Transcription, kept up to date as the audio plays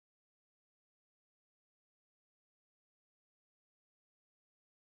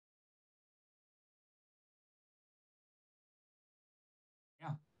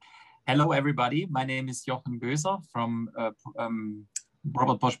Hello, everybody. My name is Jochen from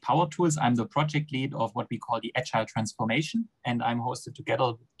Robert Bosch Power Tools. I'm the project lead of what we call the Agile Transformation, and I'm hosted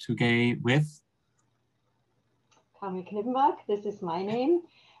together today with Carmen Knippenberg. This is my name.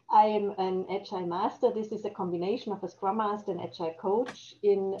 I am an Agile Master. This is a combination of a Scrum Master and Agile Coach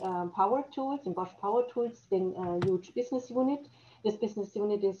in Power Tools, in Bosch Power Tools, in a huge business unit. This business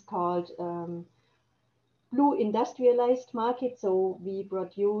unit is called Blue Industrialized Market. So we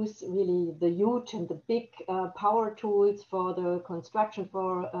produce really the huge and the big power tools for the construction,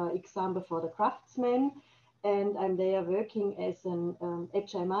 for example, for the craftsmen. And I'm there working as an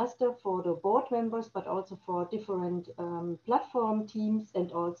Agile Master for the board members, but also for different platform teams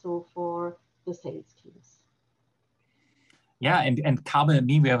and also for the sales teams. Yeah, and Carmen and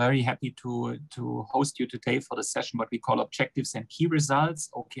me, we are very happy to host you today for the session, what we call Objectives and Key Results,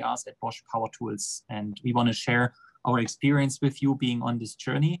 OKRs at Bosch Power Tools. And we want to share our experience with you being on this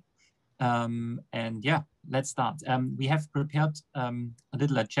journey. And yeah, let's start. We have prepared a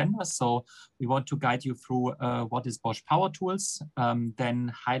little agenda. So we want to guide you through what is Bosch Power Tools,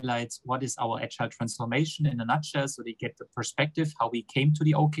 then highlight what is our Agile Transformation in a nutshell, so they get the perspective, how we came to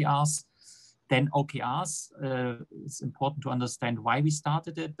the OKRs. Then OKRs, it's important to understand why we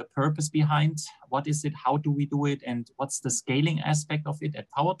started it, the purpose behind, what is it, how do we do it, and what's the scaling aspect of it at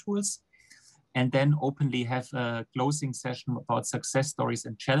Power Tools. And then openly have a closing session about success stories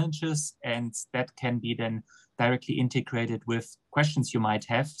and challenges, and that can be then directly integrated with questions you might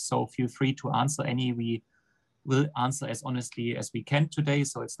have. So feel free to answer any. We will answer as honestly as we can today.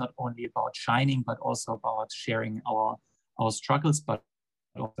 So it's not only about shining, but also about sharing our struggles, but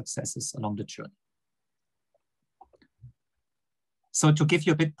our successes along the journey. So to give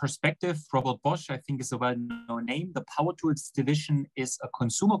you a bit perspective, Robert Bosch, I think, is a well-known name. The Power Tools division is a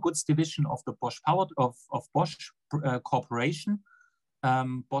consumer goods division of the Bosch Bosch Corporation.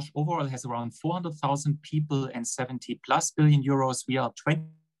 Bosch overall has around 400,000 people and 70+ billion euros. We are 20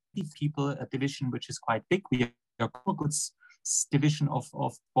 people, a division which is quite big. We are a consumer goods division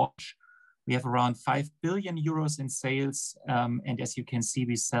of Bosch. We have around 5 billion euros in sales. And as you can see,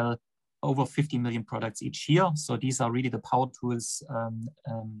 we sell over 50 million products each year. So these are really the power tools,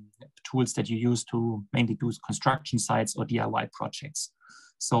 tools that you use to mainly do construction sites or DIY projects.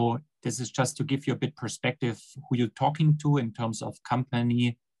 So this is just to give you a bit perspective who you're talking to in terms of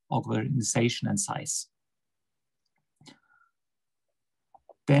company, organization, and size.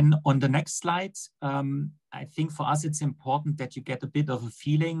 Then on the next slide, I think for us it's important that you get a bit of a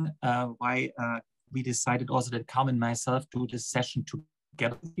feeling why we decided also that Carmen and myself do this session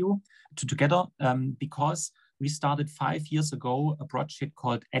together with you, because we started 5 years ago a project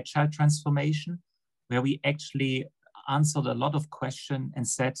called Agile Transformation, where we actually answered a lot of questions and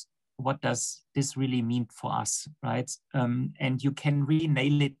said, what does this really mean for us, right? And you can really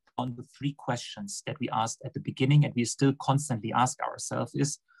nail it on the 3 questions that we asked at the beginning, and we still constantly ask ourselves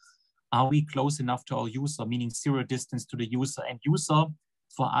is, are we close enough to our user, meaning 0 distance to the user? And user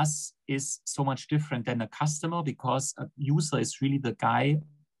for us is so much different than a customer, because a user is really the guy,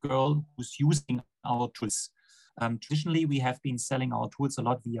 girl who's using our tools. Traditionally, we have been selling our tools a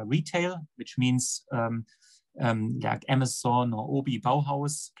lot via retail, which means like Amazon or Obi,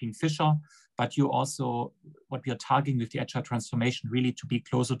 Bauhaus, Kingfisher. But you also, what we are targeting with the Agile Transformation, really to be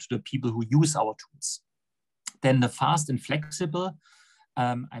closer to the people who use our tools. Then the fast and flexible,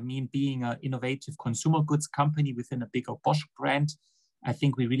 I mean, being an innovative consumer goods company within a bigger Bosch brand, I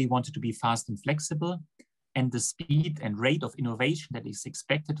think we really wanted to be fast and flexible. And the speed and rate of innovation that is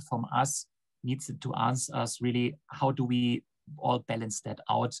expected from us needs to answer us really, how do we all balance that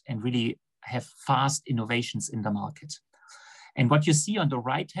out and really have fast innovations in the market? And what you see on the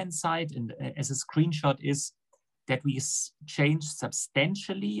right-hand side and as a screenshot is that we changed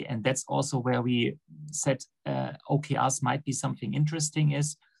substantially, and that's also where we said OKRs might be something interesting,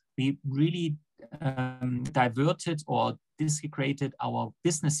 is we really diverted or disintegrated our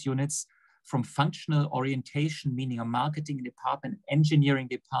business units from functional orientation, meaning a marketing department, engineering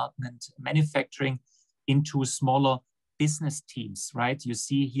department, manufacturing, into smaller business teams, right? You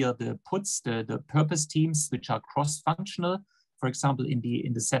see here the purpose teams, which are cross-functional. For example, in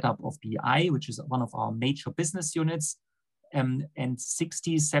the setup of BI, which is one of our major business units, and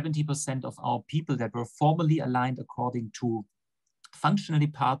 60–70% of our people that were formerly aligned according to functional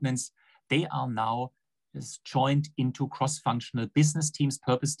departments, they are now joined into cross-functional business teams,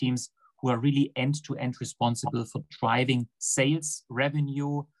 purpose teams, who are really end-to-end responsible for driving sales,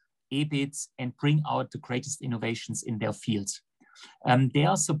 revenue, EBIT, and bring out the greatest innovations in their fields. They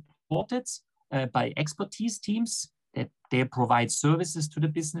are supported by expertise teams that they provide services to the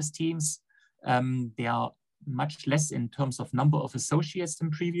business teams. They are much less in terms of number of associates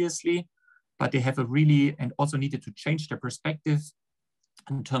than previously, but they have a really, and also needed to change their perspective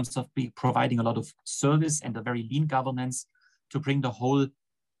in terms of providing a lot of service and a very lean governance to bring the whole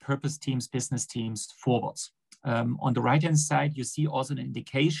purpose teams, business teams forward. On the right-hand side, you see also an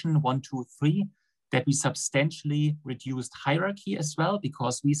indication 1, 2, 3, that we substantially reduced hierarchy as well,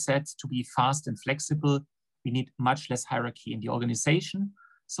 because we said to be fast and flexible, we need much less hierarchy in the organization.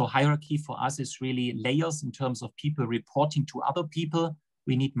 So hierarchy for us is really layers in terms of people reporting to other people.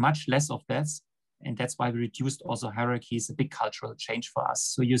 We need much less of that. And that's why we reduced also hierarchy. Is a big cultural change for us.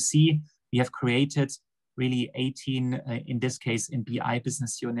 So you see, we have created really 18, in this case, in BI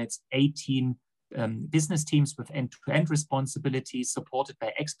business units, 18 business teams with end-to-end responsibilities, supported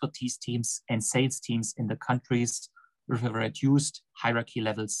by expertise teams and sales teams in the countries, with a reduced hierarchy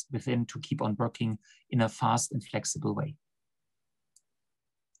levels within to keep on working in a fast and flexible way.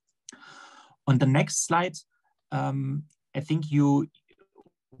 On the next slide, I think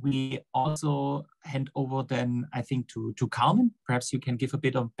we also hand over then, I think, to Carmen. Perhaps you can give a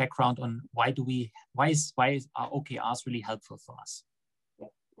bit of background on why are OKRs really helpful for us?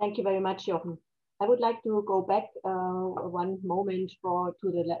 Thank you very much, Jochen. I would like to go back one moment to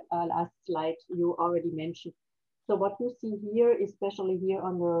the last slide you already mentioned. So what you see here, especially here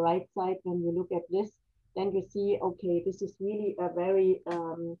on the right side, when you look at this, then you see, okay, this is really a very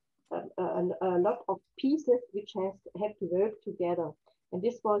a lot of pieces which have to work together. And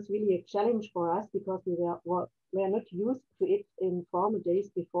this was really a challenge for us, because we were not used to it in former days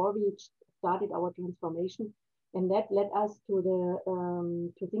before we started our transformation. And that led us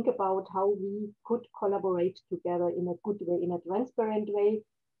to think about how we could collaborate together in a good way, in a transparent way,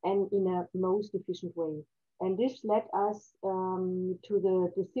 and in a most efficient way. And this led us to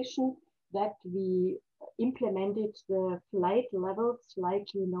the decision that we implemented the flight levels,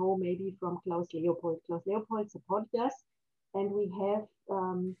 like you know, maybe from Klaus Leopold. Klaus Leopold supported us, and we have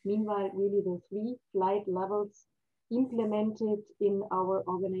meanwhile really the 3 flight levels implemented in our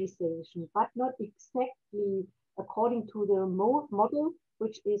organization, but not exactly according to the model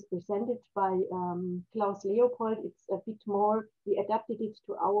which is presented by Klaus Leopold. It's a bit more, we adapted it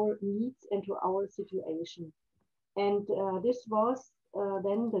to our needs and to our situation. And this was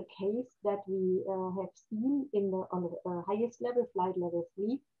then the case that we have seen on the highest level, flight level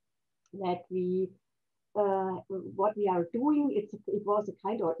 3, that we what we are doing, it was a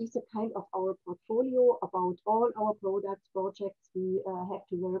kind, or is a kind of our portfolio about all our products, projects we have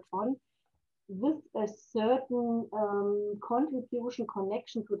to work on, with a certain contribution,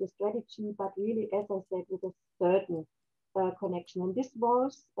 connection to the strategy, but really, as I said, with a certain connection. And this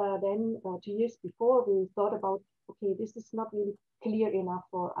was then 2 years before we thought about, okay, this is not really clear enough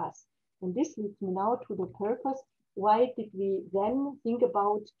for us. And this leads me now to the purpose. Why did we then think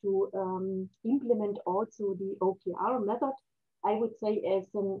about to implement also the OKR method? I would say as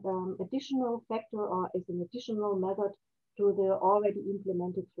an additional factor, or as an additional method to the already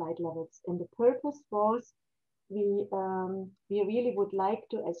implemented flight levels. And the purpose was we really would like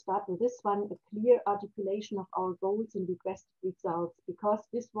to start with this one, a clear articulation of our goals and requested results, because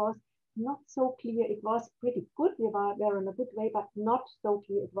this was not so clear. It was pretty good. We were in a good way, but not so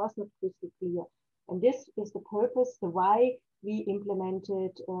clear. It was not crystal clear. And this is the purpose, the why we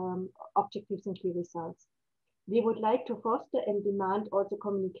implemented objectives and key results. We would like to foster and demand also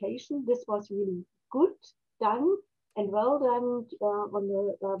communication. This was really good done and well done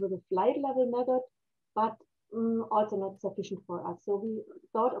with the flight level method, but also not sufficient for us. So we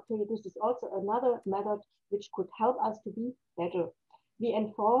thought, okay, this is also another method which could help us to be better. We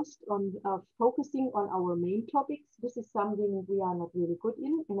enforced on focusing on our main topics. This is something we are not really good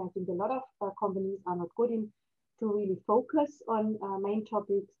in, and I think a lot of companies are not good in to really focus on main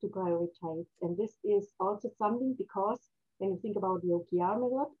topics, to prioritize. And this is also something, because when you think about the OKR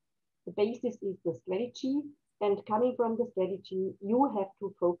method, the basis is the strategy, and coming from the strategy, you have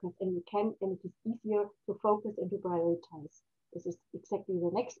to focus, and you can, and it is easier to focus and to prioritize. This is exactly the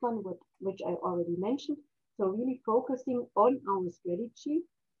next one, which I already mentioned. So really focusing on our strategy.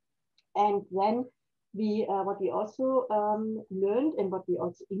 And then what we also learned and what we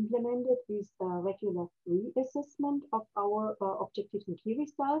also implemented is regular reassessment of our objectives and key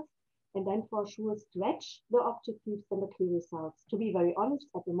results, and then for sure stretch the objectives and the key results. To be very honest,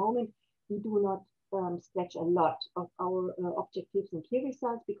 at the moment, we do not stretch a lot of our objectives and key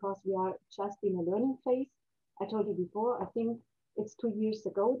results, because we are just in a learning phase. I told you before, I think it's 2 years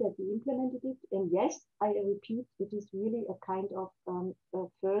ago that we implemented it. And yes, I repeat, it is really a kind of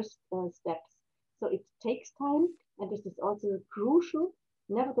first steps. So it takes time, and this is also crucial.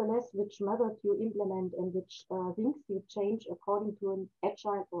 Nevertheless, which method you implement and which things you change according to an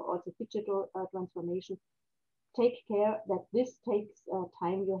agile or also digital transformation, take care that this takes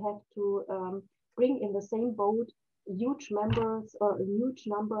time. You have to bring in the same boat huge members or a huge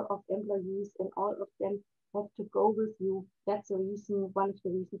number of employees, and all of them have to go with you. That's the reason, one of the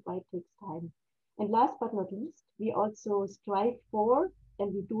reasons why it takes time. And last but not least, we also strive for,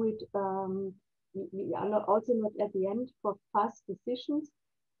 and we do it, we are not, also not at the end, for fast decisions,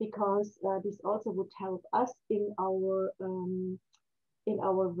 because this also would help us in our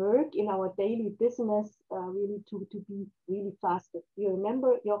work, in our daily business, really to be really faster. You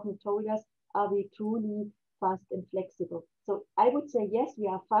remember, Jochen told us, are we truly fast and flexible? So I would say, yes, we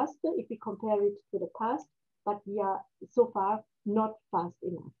are faster if we compare it to the past, but we are so far not fast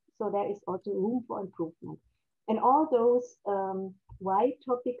enough. So there is also room for improvement. And all those why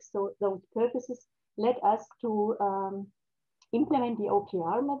topics, so those purposes, led us to implement the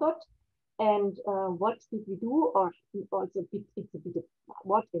OKR method. And what did we do? Or also it's a bit of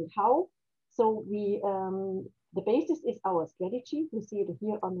what and how. So we the basis is our strategy. You see it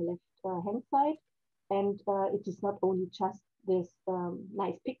here on the left hand side. And it is not only just this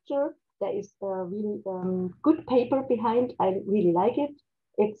nice picture. There is a really good paper behind. I really like it.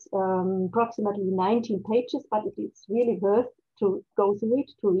 It's approximately 19 pages, but it is really worth to go through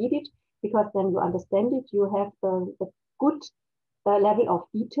it, to read it, because then you understand it. You have a good level of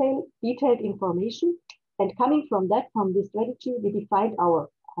detailed information. And coming from that, from this strategy, we defined our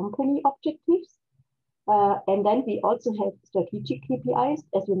company objectives. And then we also have strategic KPIs.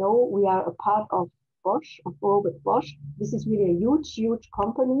 As you know, we are a part of Bosch, of Robert Bosch. This is really a huge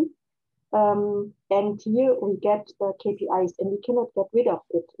company. And here we get KPIs, and we cannot get rid of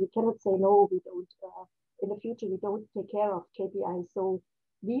it. We cannot say, no, we don't, in the future, we don't take care of KPIs. So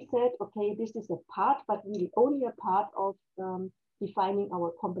we said, okay, this is a part, but really only a part of defining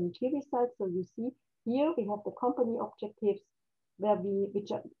our company key results. So you see here we have the company objectives,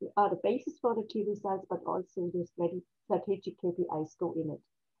 which are the basis for the key results, but also the strategic KPIs go in it.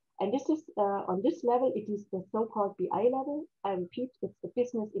 And this is, on this level, it is the so-called BI level. I repeat, it's the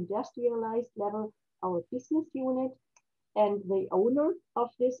business industrialized level, our business unit. And the owner of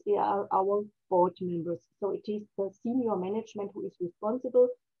this are our board members. So it is the senior management who is responsible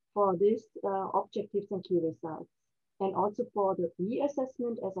for these objectives and key results. And also for the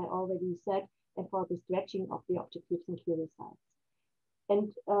reassessment, as I already said, and for the stretching of the objectives and key results.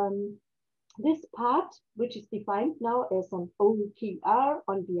 And this part, which is defined now as an OKR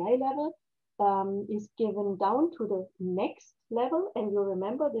on BI level, is given down to the next level. And you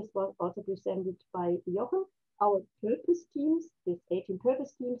remember, this was also presented by Jochen, our purpose teams, these 18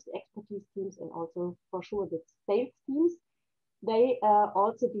 purpose teams, the expertise teams, and also for sure the sales teams. They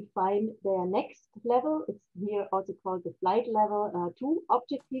also define their next level. It's here also called the flight level 2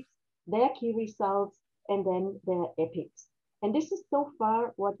 objectives, their key results, and then their epics. And this is so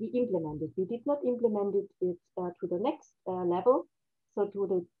far what we implemented. We did not implement it to the next level, so to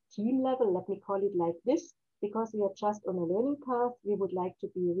the team level, let me call it like this, because we are just on a learning path. We would like to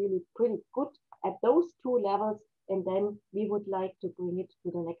be really pretty good at those 2 levels, and then we would like to bring it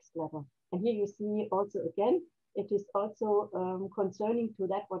to the next level. And here you see also again, it is also concerning to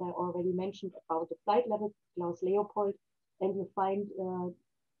that what I already mentioned about the flight level, Klaus Leopold, and you find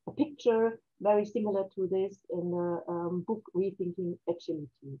a picture very similar to this in the book Rethinking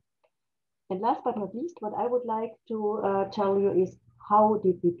Agility. And last but not least, what I would like to tell you is how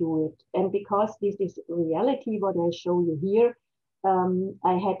did we do it? And because this is reality, what I show you here,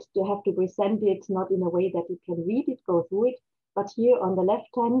 I had to have to present it not in a way that you can read it, go through it, but here on the left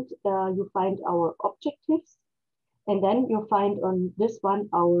hand, you find our objectives. And then you find on this one,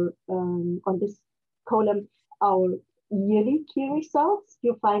 our on this column, our yearly key results.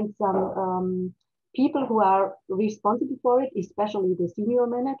 You find some people who are responsible for it, especially the senior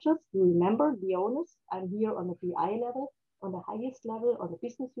managers. You remember the owners. I'm here on the BI level, on the highest level, on the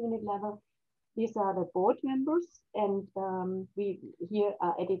business unit level. These are the board members, and we here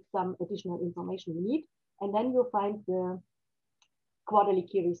added some additional information we need. And then you'll find the quarterly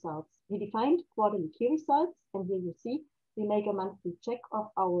key results. We defined quarterly key results, and here you see we make a monthly check of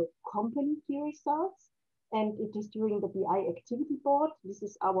our company key results, and it is during the BI activity board. This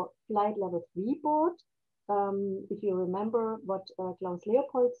is our flight level 3 board. If you remember what Klaus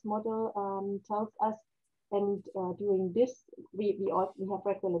Leopold's model tells us, and during this, we have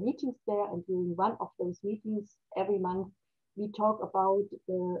regular meetings there, and during one of those meetings every month, we talk about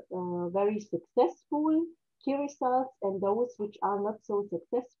the very successful key results and those which are not so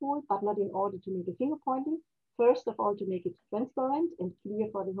successful, but not in order to make a finger pointing. First of all, to make it transparent and clear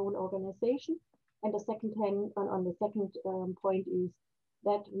for the whole organization. And the second on the second point is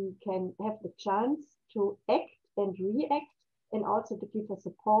that we can have the chance to act and react, and also to give a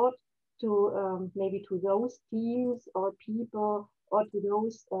support to maybe to those teams or people or to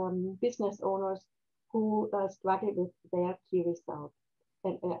those business owners who struggle with their key results.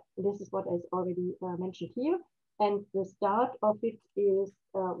 And this is what is already mentioned here. And the start of it is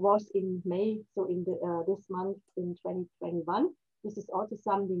was in May, so in the this month in 2021. This is also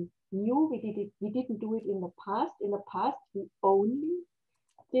something new. We didn't do it in the past. In the past, we only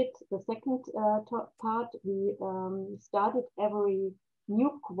did the second part. We started every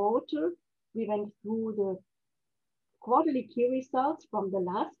new quarter. We went through the quarterly key results from the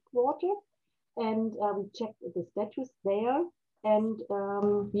last quarter, and we checked the status there. And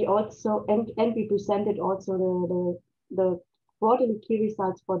we also and we presented also the quarterly key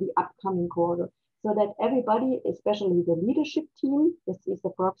results for the upcoming quarter, so that everybody, especially the leadership team, this is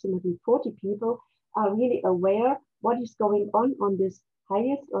approximately 40 people, are really aware what is going on this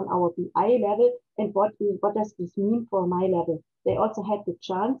highest on our BI level, and what does this mean for my level. They also had the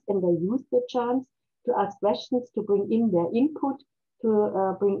chance, and they used the chance to ask questions, to bring in their input,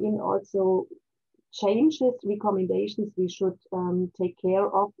 to bring in also changes, recommendations we should take care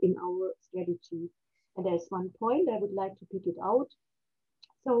of in our strategy. And there's one point I would like to pick it out.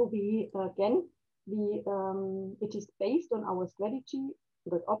 So we it is based on our strategy,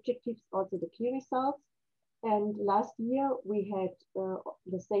 the objectives, also the key results. And last year we had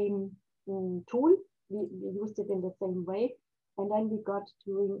the same tool. We used it in the same way. And then we got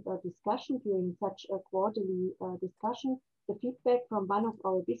during a discussion, during such a quarterly discussion, the feedback from one of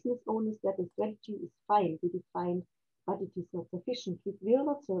our business owners that the strategy is fine, we defined, but it is not sufficient. It will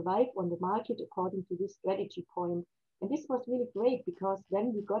not survive on the market according to this strategy point. And this was really great, because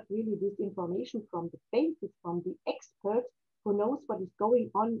then we got really this information from the basis, from the expert who knows what is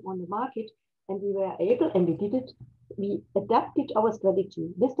going on the market. And we were able, and we did it, we adapted our strategy.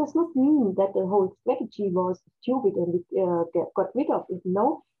 This does not mean that the whole strategy was stupid and we got rid of it.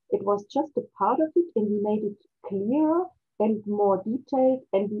 No, it was just a part of it, and we made it clearer and more detailed,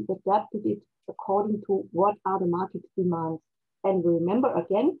 and we adapted it according to what are the market demands. And remember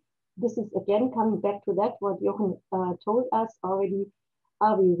again, this is again coming back to that what Jochen told us already.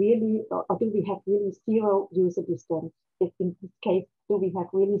 Are we really, or do we have really zero user distance? If in this case, do we have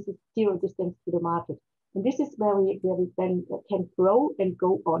really zero distance to the market? And this is where we then can grow and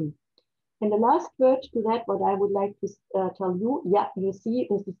go on. And the last word to that, what I would like to tell you, yeah, you see,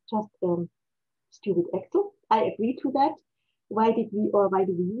 this is just stupid Excel. I agree to that. Why do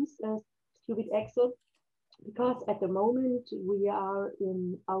we use stupid Excel? Because at the moment we are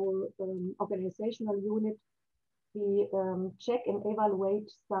in our organizational unit, we check and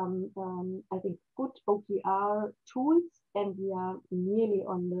evaluate some, I think, good OKR tools, and we are nearly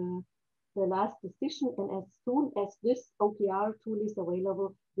on the last decision. And as soon as this OKR tool is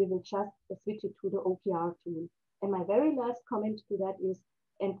available, we will just switch it to the OKR tool. And my very last comment to that is,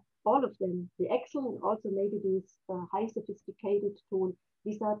 and all of them, the Excel and also maybe this high sophisticated tool,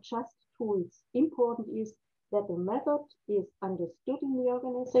 these are just tools. Important is that the method is understood in the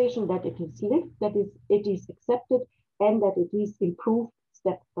organization, that it is lived, that it is accepted, and that it is improved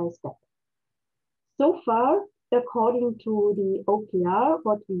step by step. So far, according to the OKR,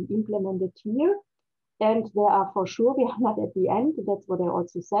 what we implemented here, and there are for sure, we are not at the end, that's what I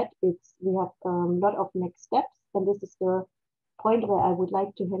also said, we have a lot of next steps, and this is the point where I would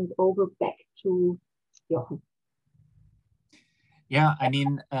like to hand over back to Jochen. Yeah, I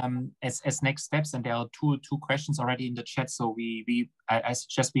mean, as next steps, and there are two questions already in the chat. So I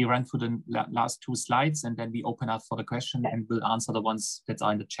suggest we run through the last two slides, and then we open up for the question, and we'll answer the ones that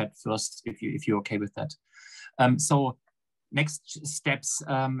are in the chat first, if you're okay with that. So next steps.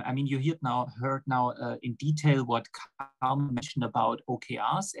 I mean, you heard now in detail what Carmen mentioned about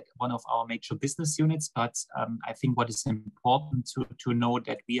OKRs at one of our major business units. But I think what is important to know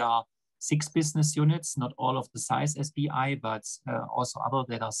that we are 6 business units, not all of the size as BI, but also other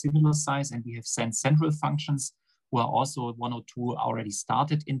that are similar size. And we have central functions who are also 1 or 2 already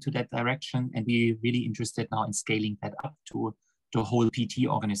started into that direction. And we're really interested now in scaling that up to the whole PT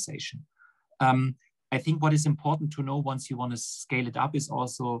organization. I think what is important to know once you want to scale it up is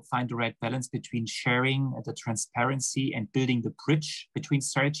also find the right balance between sharing the transparency and building the bridge between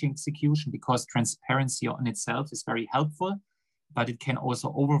strategy and execution, because transparency on itself is very helpful, but it can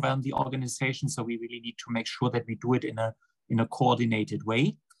also overwhelm the organization. So we really need to make sure that we do it in a coordinated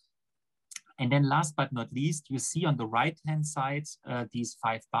way. And then last but not least, you see on the right-hand side, these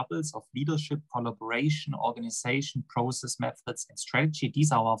 5 bubbles of leadership, collaboration, organization, process, methods, and strategy.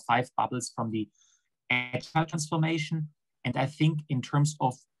 These are our 5 bubbles from the agile transformation. And I think in terms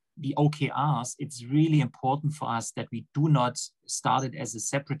of the OKRs, it's really important for us that we do not start it as a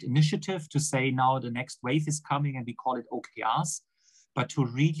separate initiative to say now the next wave is coming and we call it OKRs, but to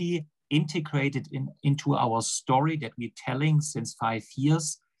really integrated into our story that we're telling since 5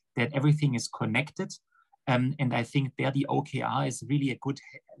 years, that everything is connected. And I think there the OKR is really a good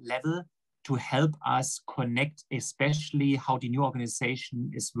level to help us connect, especially how the new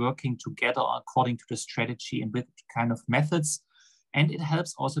organization is working together according to the strategy and with kind of methods. And it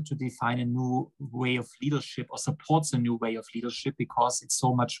helps also to define a new way of leadership, or supports a new way of leadership, because it's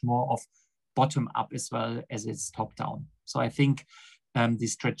so much more of bottom up as well as it's top down. So I think the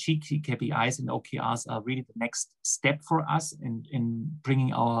strategic KPIs and OKRs are really the next step for us in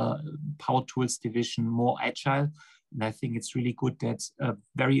bringing our Power Tools division more agile. And I think it's really good that a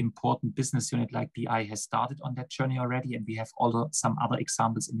very important business unit like BI has started on that journey already. And we have some other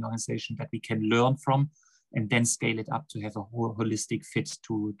examples in the organization that we can learn from, and then scale it up to have a whole holistic fit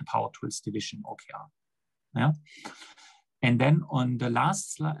to the Power Tools division OKR. Yeah. And then on the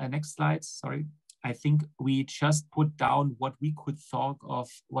last next slide, sorry, I think we just put down what we could thought of,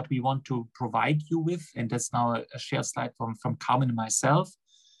 what we want to provide you with. And that's now a shared slide from Carmen and myself.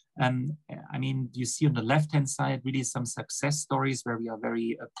 I mean, you see on the left-hand side, really some success stories where we are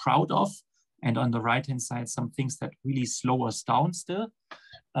very proud of. And on the right-hand side, some things that really slow us down still.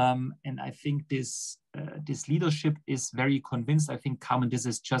 And I think this leadership is very convinced. I think, Carmen, this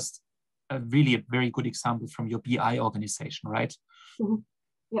is just really a very good example from your BI organization, right? Mm-hmm.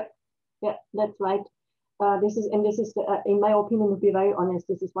 Yeah, that's right. This is, in my opinion, to be very honest,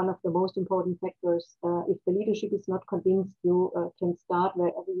 this is one of the most important factors. If the leadership is not convinced, you can start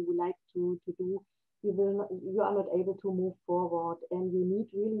wherever you would like to do. You are not able to move forward, and you need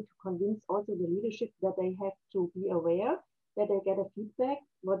really to convince also the leadership that they have to be aware, that they get a feedback,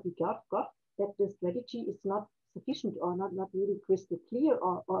 what we got, that the strategy is not sufficient or not really crystal clear,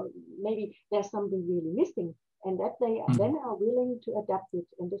 or maybe there's something really missing, and that they then are willing to adapt it.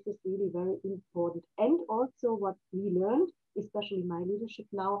 And this is really very important. And also what we learned, especially my leadership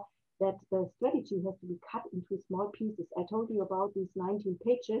now, that the strategy has to be cut into small pieces. I told you about these 19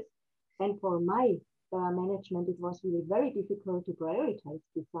 pages, and for my management, it was really very difficult to prioritize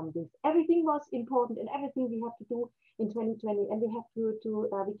some things. Everything was important, and everything we have to do in 2020, and we have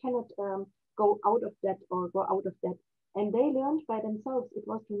we cannot go out of that or go out of that. And they learned by themselves. It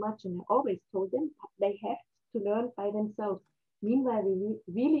was too much, and I always told them they have to learn by themselves. Meanwhile, we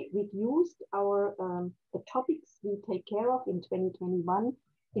really reduced our the topics we take care of in 2021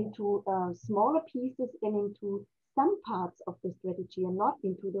 into smaller pieces and into some parts of the strategy and not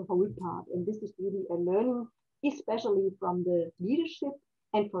into the whole part. And this is really a learning, especially from the leadership,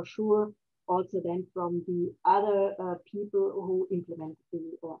 and for sure also then from the other people who implement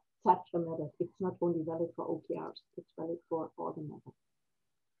such a method. It's not only valid for OKRs, it's valid for all the methods.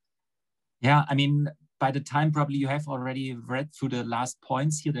 Yeah, I mean, by the time probably you have already read through the last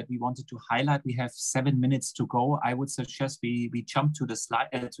points here that we wanted to highlight. We have 7 minutes to go. I would suggest we jump to the slide,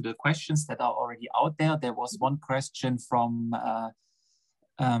 to the questions that are already out there. There was one question from,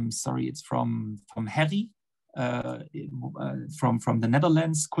 sorry, it's from Harry from the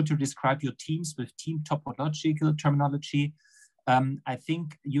Netherlands. Could you describe your teams with team topological terminology? I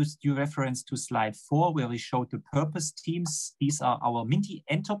think you reference to slide 4 where we showed the purpose teams. These are our mini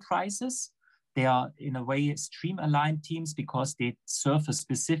enterprises. They are in a way stream aligned teams because they serve a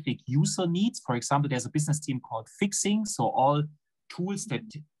specific user needs. For example, there's a business team called fixing. So all tools that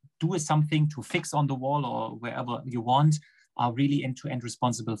do something to fix on the wall or wherever you want are really end-to-end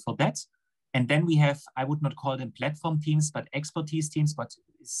responsible for that. And then we have, I would not call them platform teams, but expertise teams, but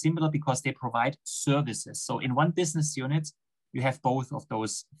similar because they provide services. So in one business unit, you have both of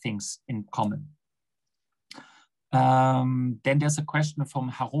those things in common. Then there's a question from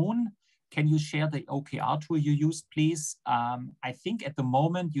Harun. Can you share the OKR tool you use, please? I think at the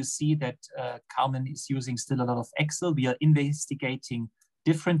moment you see that Carmen is using still a lot of Excel. We are investigating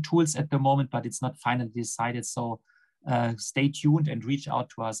different tools at the moment, but it's not finally decided. So stay tuned and reach out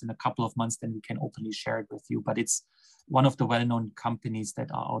to us in a couple of months, then we can openly share it with you. But it's one of the well-known companies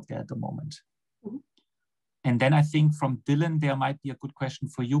that are out there at the moment. Mm-hmm. And then I think from Dylan, there might be a good question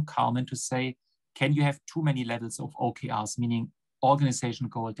for you, Carmen, to say, can you have too many levels of OKRs, meaning organization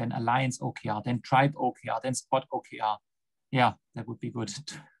goal, then alliance OKR, then tribe OKR, then spot OKR? Yeah, that would be good.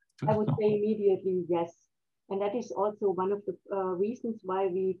 I would say immediately yes. And that is also one of the reasons why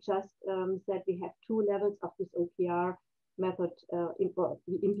we just said we have 2 levels of this OKR method.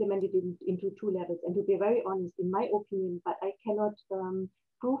 We implemented it into 2 levels. And to be very honest, in my opinion, but I cannot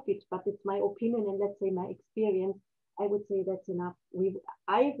prove it, but it's my opinion and let's say my experience, I would say that's enough.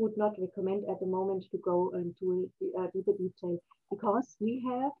 I would not recommend at the moment to go into deeper detail, because we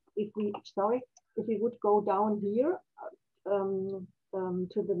have, if we would go down here to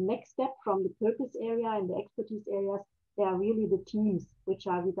the next step from the purpose area and the expertise areas, They are really the teams which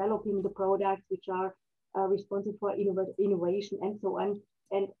are developing the products, which are responsible for innovation and so on.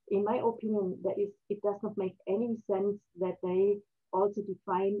 And in my opinion, it does not make any sense that they also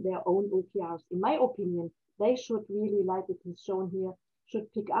define their own OKRs. In my opinion, they should really, like it is shown here,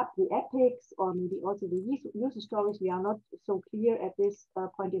 should pick up the epics or maybe also the user stories. We are not so clear at this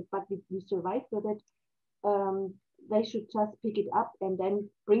point, but we survive with it. They should just pick it up and then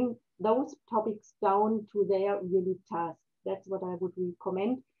bring those topics down to their really task. That's what I would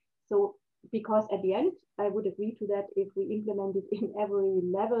recommend. So, because at the end, I would agree to that. If we implement it in every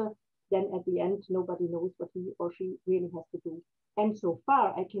level, then at the end, nobody knows what he or she really has to do. And so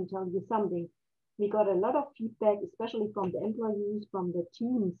far, I can tell you something. We got a lot of feedback, especially from the employees, from the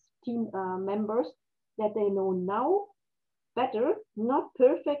team members, that they know now better, not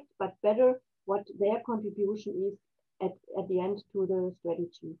perfect, but better what their contribution is at the end to the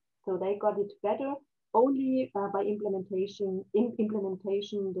strategy. So they got it better only by implementation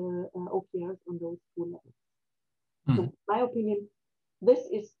the OKRs on those two levels. So in my opinion, this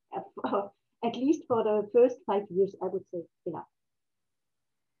is at least for the first 5 years, I would say enough.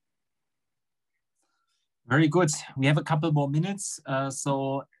 Very good. We have a couple more minutes,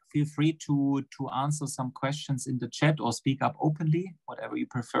 so feel free to answer some questions in the chat or speak up openly, whatever you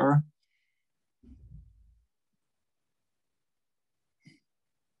prefer.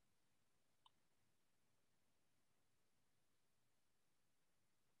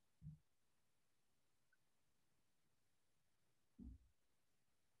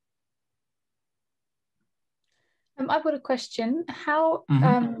 I've got a question. Hello,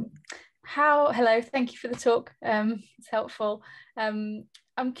 thank you for the talk. It's helpful. I'm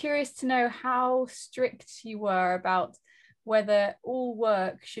curious to know how strict you were about whether all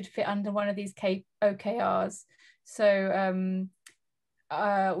work should fit under one of these OKRs. So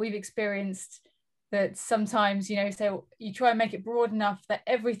we've experienced that sometimes, so you try and make it broad enough that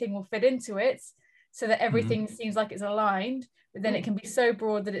everything will fit into it, so that everything seems like it's aligned, but then it can be so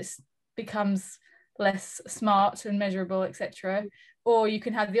broad that it becomes less smart and measurable, etc. Or you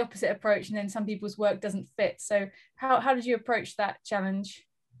can have the opposite approach, and then some people's work doesn't fit. So how did you approach that challenge?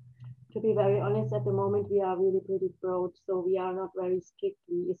 To be very honest, at the moment we are really pretty broad, so we are not very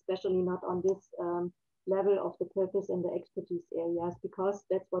strictly, especially not on this level of the purpose and the expertise areas, because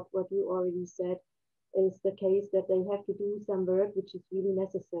that's what you already said is the case, that they have to do some work which is really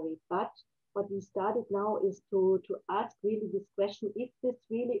necessary. But what we started now is to ask really this question: is this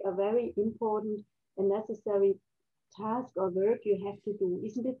really a very important and necessary task or work you have to do?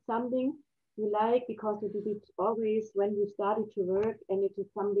 Isn't it something you like because you did it always when you started to work, and it is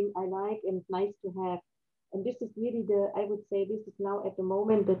something I like and nice to have? And this is really I would say this is now at the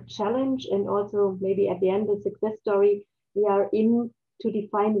moment the challenge, and also maybe at the end the success story we are in, to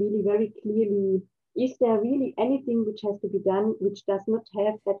define really very clearly, is there really anything which has to be done which does not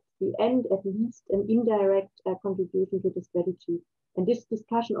have at the end at least an indirect contribution to the strategy? And this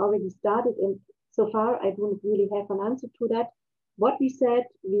discussion already started, and so far I don't really have an answer to that. What we said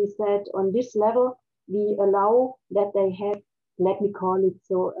on this level, we allow that they have, let me call it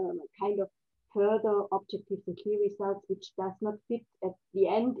so, kind of further objectives and key results, which does not fit at the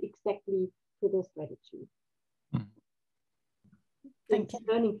end exactly to the strategy. Thank you.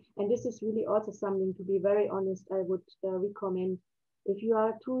 Learning, and this is really also something, to be very honest, I would recommend. If you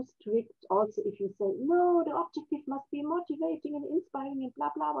are too strict, also if you say, no, the objective must be motivating and inspiring and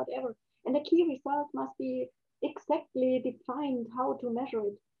blah, blah, whatever, and the key result must be exactly defined how to measure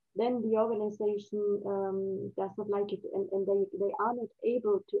it, then the organization does not like it, and they are not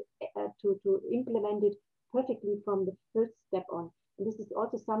able to implement it perfectly from the first step on. And this is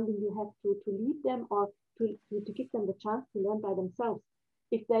also something you have to lead them, or to give them the chance to learn by themselves.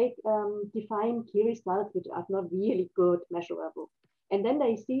 If they define key results which are not really good, measurable, and then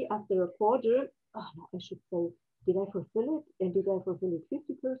they see after a quarter, oh, no, I should say, did I fulfill it? And did I fulfill it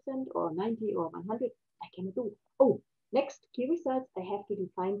 50% or 90 or 100? I cannot do it. Oh, next key results, I have to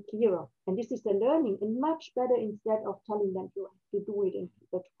define clearer. And this is the learning, and much better instead of telling them you have to do it and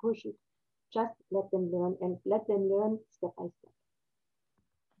to push it. Just let them learn, and let them learn step by step.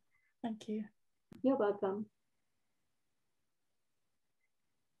 Thank you. You're welcome.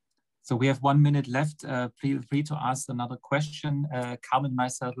 So we have 1 minute left. Feel free to ask another question. Carmen and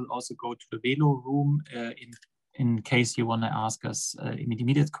myself will also go to the Velo room in case you want to ask us an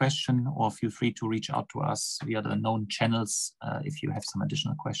immediate question, or feel free to reach out to us via the known channels. If you have some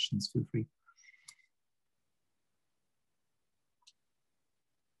additional questions, feel free.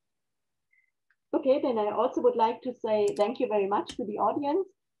 Okay, then I also would like to say thank you very much to the audience.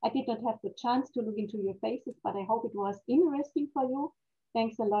 I did not have the chance to look into your faces, but I hope it was interesting for you.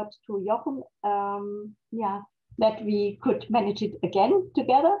 Thanks a lot to Jochen. Yeah, that we could manage it again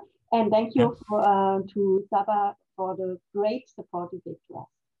together. And thank you to Saba for the great support you gave to us.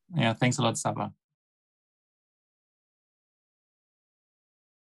 Yeah, thanks a lot, Saba.